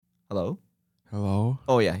Hello? Hello?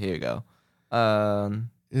 Oh, yeah, here you go. Um,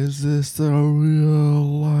 Is this the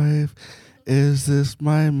real life? Is this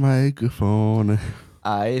my microphone?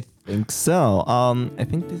 I think so. I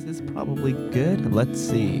think this is probably good. Let's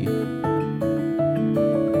see.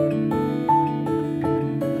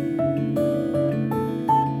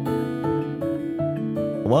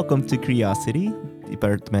 Welcome to Curiosity,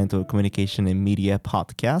 Departmental Communication and Media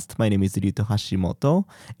podcast. My name is Ryuto Hashimoto,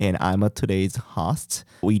 and I'm today's host.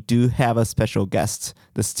 We do have a special guest,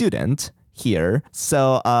 the student, here.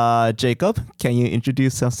 So, Jacob, can you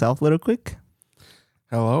introduce yourself a little quick?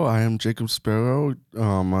 Hello, I am Jacob Sparrow.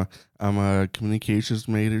 I'm a communications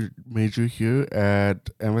major here at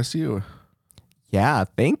MSU. Yeah,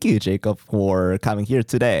 thank you, Jacob, for coming here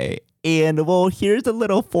today. And well, here's the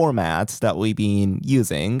little format that we've been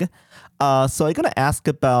using. So I'm gonna ask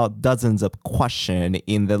about dozens of questions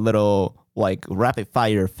in the little like rapid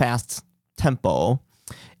fire fast tempo.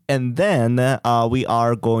 And then we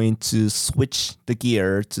are going to switch the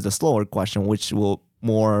gear to the slower question, which will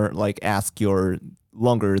more like ask your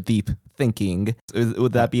longer, deep thinking.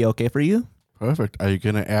 Would that be okay for you? Perfect. Are you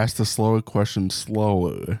going to ask the slower question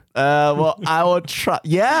slower? Well, I will try.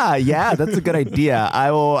 Yeah, that's a good idea.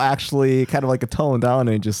 I will actually kind of like tone down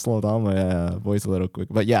and just slow down my voice a little quick.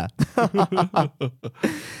 But yeah.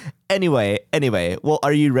 Anyway. Well,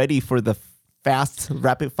 are you ready for the fast,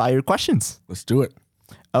 rapid fire questions? Let's do it.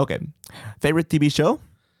 Okay. Favorite TV show?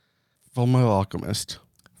 Fullmetal Alchemist.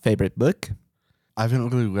 Favorite book? I haven't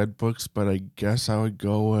really read books, but I guess I would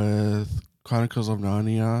go with Chronicles of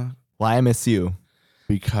Narnia. Why MSU?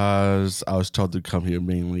 Because I was told to come here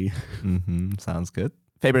mainly. Sounds good.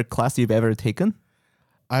 Favorite class you've ever taken?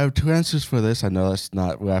 I have two answers for this. I know that's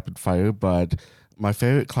not rapid fire, but my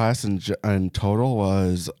favorite class in total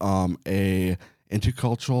was a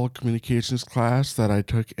intercultural communications class that I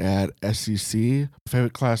took at SEC.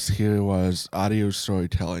 Favorite class here was audio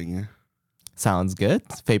storytelling. Sounds good.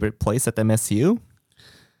 Favorite place at MSU?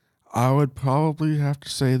 I would probably have to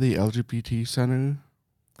say the LGBT Center.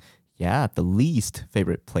 Yeah, the least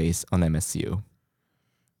favorite place on MSU.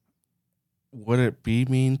 Would it be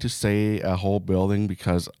mean to say a whole building?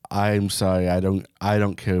 Because I'm sorry, I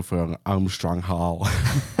don't care for Armstrong Hall.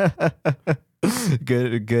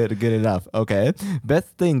 Good enough. Okay.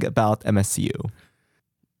 Best thing about MSU.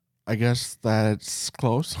 I guess that it's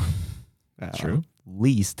close. True.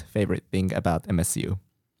 Least favorite thing about MSU.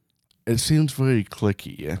 It seems very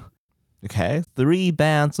cliquey. Okay. 3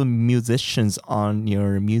 bands of musicians on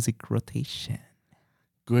your music rotation.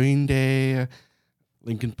 Green Day,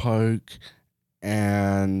 Linkin Park,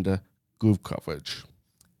 and Groove Coverage.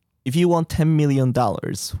 If you won $10 million,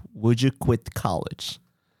 would you quit college?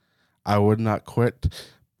 I would not quit,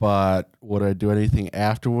 but would I do anything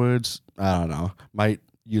afterwards? I don't know. Might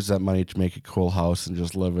use that money to make a cool house and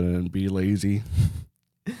just live in it and be lazy.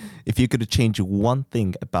 If you could change one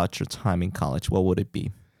thing about your time in college, what would it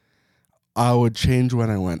be? I would change when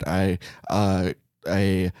I went.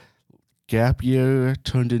 A gap year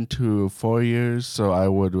turned into 4 years, so I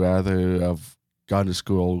would rather have gone to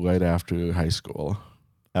school right after high school.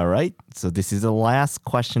 All right. So this is the last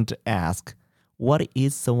question to ask. What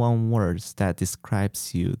is the one word that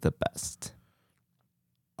describes you the best?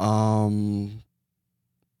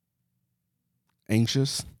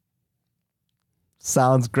 Anxious.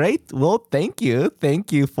 Sounds great. Well, thank you.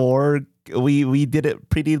 Thank you for we did it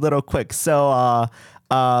pretty little quick. So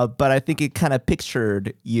but I think it kind of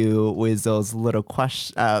pictured you with those little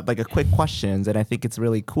questions, like a quick questions, and I think it's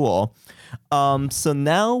really cool. So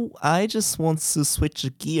now I just want to switch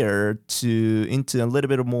gear into a little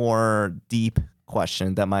bit more deep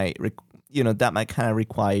question that might kind of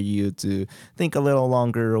require you to think a little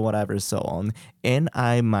longer or whatever, so on. And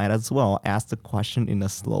I might as well ask the question in a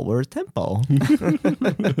slower tempo.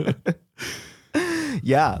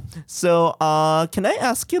 Yeah. So can I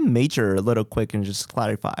ask you major a little quick and just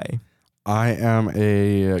clarify? I am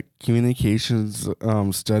a communications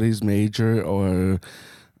studies major, or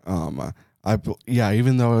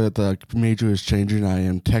even though the major is changing, I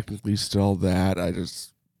am technically still that.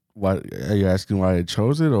 What are you asking, why I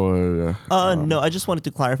chose it, or? No, I just wanted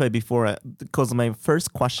to clarify before, because my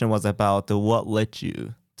first question was about what led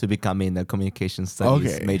you to becoming a communication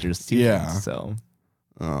studies major student. Yeah. So,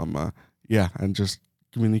 and just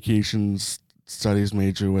communications studies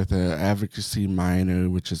major with an advocacy minor,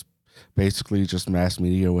 which is basically just mass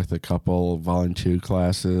media with a couple volunteer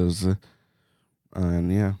classes,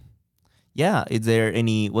 and yeah. Yeah. Was there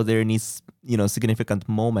any significant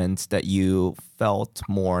moments that you felt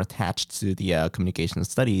more attached to the communication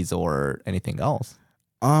studies or anything else?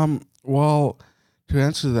 Well, to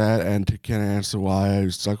answer that and to kind of answer why I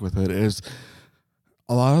stuck with it is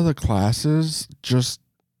a lot of the classes just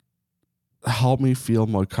help me feel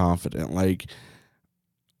more confident. Like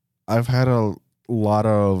I've had a lot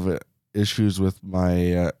of issues with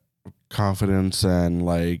my confidence and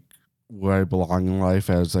like where I belong in life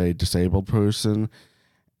as a disabled person,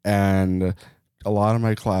 and a lot of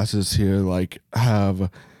my classes here like have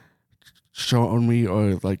shown me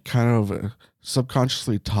or like kind of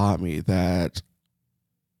subconsciously taught me that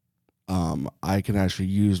I can actually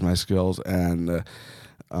use my skills and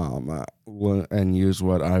and use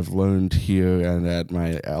what I've learned here and at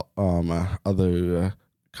my other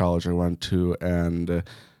college I went to, and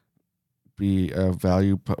be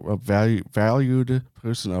valued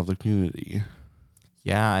person of the community.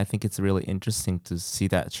 Yeah, I think it's really interesting to see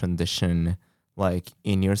that transition like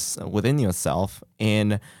in your within yourself.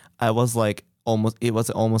 And I was like almost it was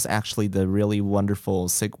almost actually the really wonderful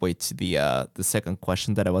segue to the second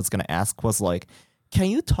question that I was gonna ask was like, can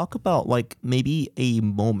you talk about like maybe a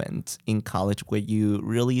moment in college where you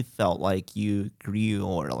really felt like you grew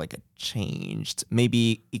or like changed?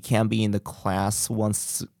 Maybe it can be in the class, one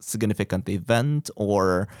significant event,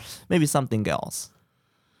 or maybe something else.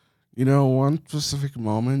 You know, one specific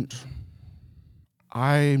moment,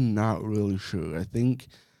 I'm not really sure. I think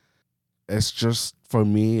it's just for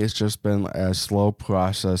me, it's just been a slow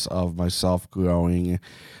process of myself growing.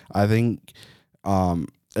 I think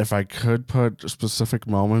if I could put specific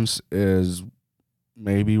moments is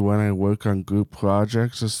maybe when I work on group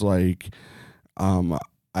projects. It's like um,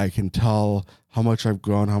 I can tell how much I've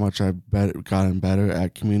grown, how much gotten better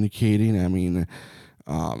at communicating. I mean,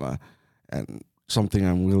 um, and something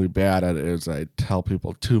I'm really bad at is I tell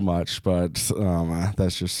people too much, but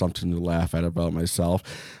that's just something to laugh at about myself.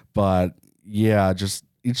 But yeah, just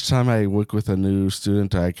each time I work with a new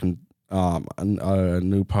student, I can a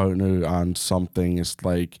new partner on something. It's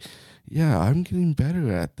like, yeah, I'm getting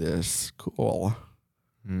better at this. Cool.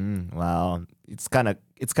 Wow, it's kind of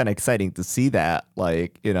exciting to see that,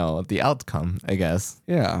 like the outcome. I guess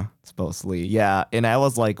Yeah. supposedly, yeah. And I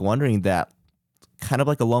was like wondering that kind of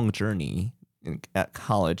like a long journey at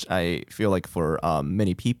college. I feel like for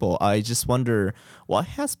many people, I just wonder what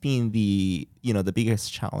has been the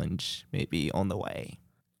biggest challenge maybe on the way.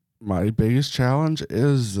 My biggest challenge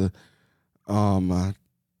is um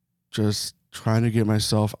just trying to get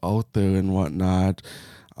myself out there and whatnot.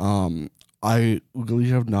 Um, I really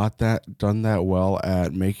have not that done that well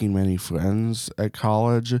at making many friends at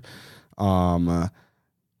college. Um,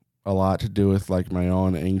 a lot to do with like my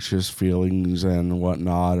own anxious feelings and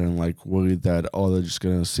whatnot, and like worried that they're just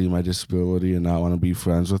gonna see my disability and not want to be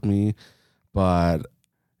friends with me. But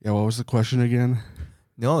yeah, what was the question again?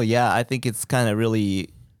 No, yeah, I think it's kind of really,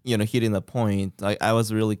 hitting the point. Like I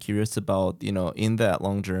was really curious about, in that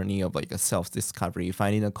long journey of like a self-discovery,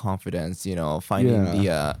 finding the confidence, finding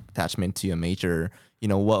Yeah. the attachment to your major,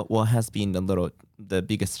 what has been the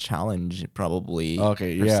biggest challenge probably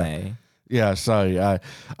Okay. per Yeah. se. Yeah, sorry. I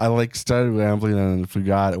like started rambling and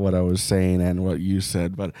forgot what I was saying and what you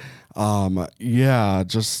said, but yeah,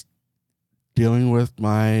 just dealing with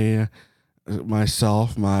my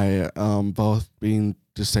myself, my both being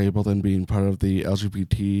disabled and being part of the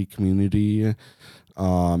LGBT community,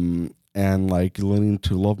 and like learning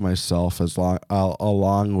to love myself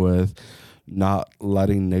along with not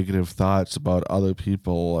letting negative thoughts about other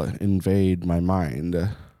people invade my mind.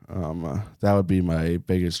 That would be my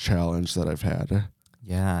biggest challenge that I've had.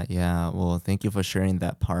 Yeah, yeah. Well, thank you for sharing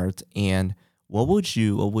that part. And what would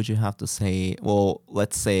you have to say? Well,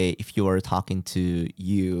 let's say if you were talking to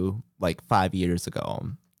you like 5 years ago,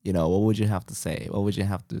 what would you have to say? What would you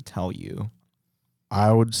have to tell you?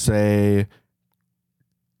 I would say,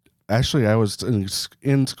 actually, I was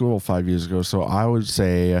in school 5 years ago, so I would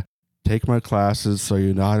say take my classes so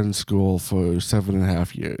you're not in school for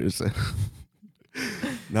 7.5 years.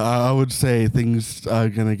 No, I would say things are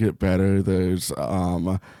gonna get better.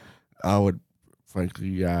 I would, frankly,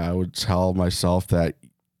 yeah, I would tell myself that,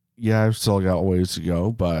 yeah, I've still got ways to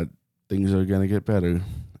go, but things are gonna get better,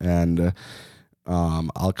 and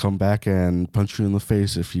I'll come back and punch you in the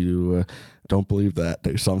face if you don't believe that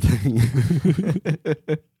or something.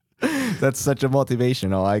 That's such a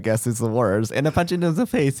motivational, I guess is the words. And a punch in the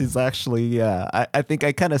face is actually, yeah. I think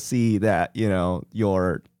I kind of see that,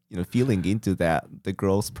 your feeling into that, the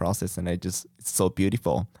growth process, and it's so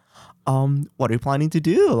beautiful. What are you planning to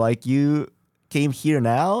do? Like you came here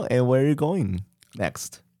now, and where are you going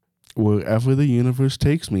next? Wherever the universe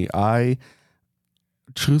takes me,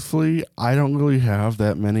 truthfully, I don't really have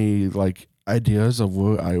that many like ideas of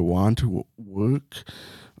where I want to work,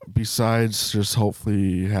 besides just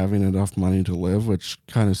hopefully having enough money to live, which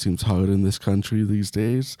kind of seems hard in this country these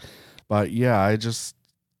days. But yeah, I just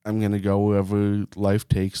I'm gonna go wherever life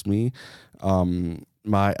takes me.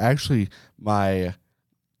 My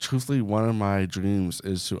truthfully, one of my dreams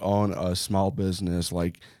is to own a small business.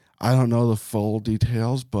 Like, I don't know the full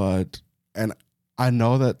details, but and I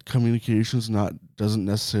know that communications not doesn't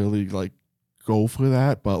necessarily like go for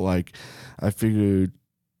that, but like I figured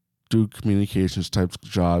do communications types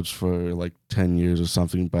jobs for like 10 years or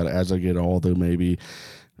something. But as I get older, maybe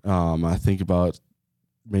I think about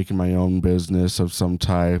making my own business of some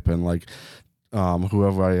type, and like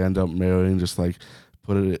whoever I end up marrying, just like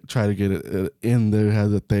try to get it in their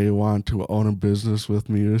head that they want to own a business with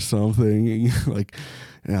me or something. Like,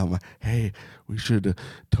 hey, we should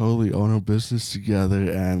totally own a business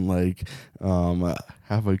together and like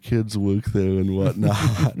have our kids work there and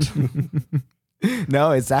whatnot.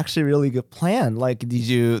 No, it's actually a really good plan. Like, did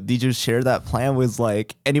you share that plan with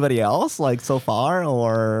like anybody else like so far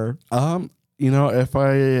or?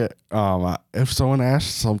 If someone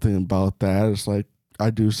asks something about that, it's like I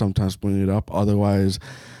do sometimes bring it up. Otherwise,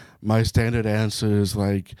 my standard answer is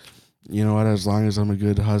like, you know what? As long as I'm a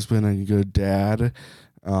good husband and a good dad,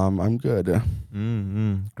 I'm good.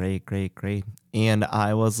 Great, great, great. And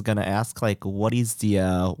I was gonna ask, like, what is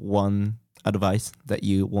the one advice that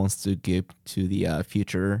you wants to give to the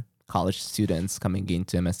future college students coming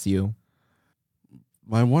into MSU?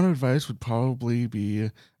 My one advice would probably be,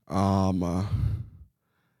 um, uh,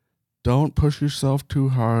 don't push yourself too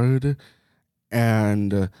hard,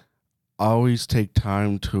 and always take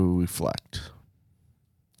time to reflect.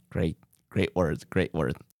 Great, great words, great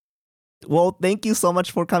words. Well, thank you so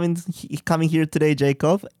much for coming here today,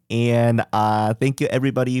 Jacob, and thank you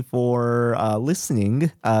everybody for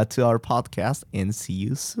listening to our podcast. And see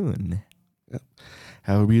you soon.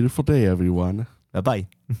 Have a beautiful day, everyone. Bye bye.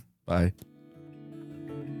 Bye.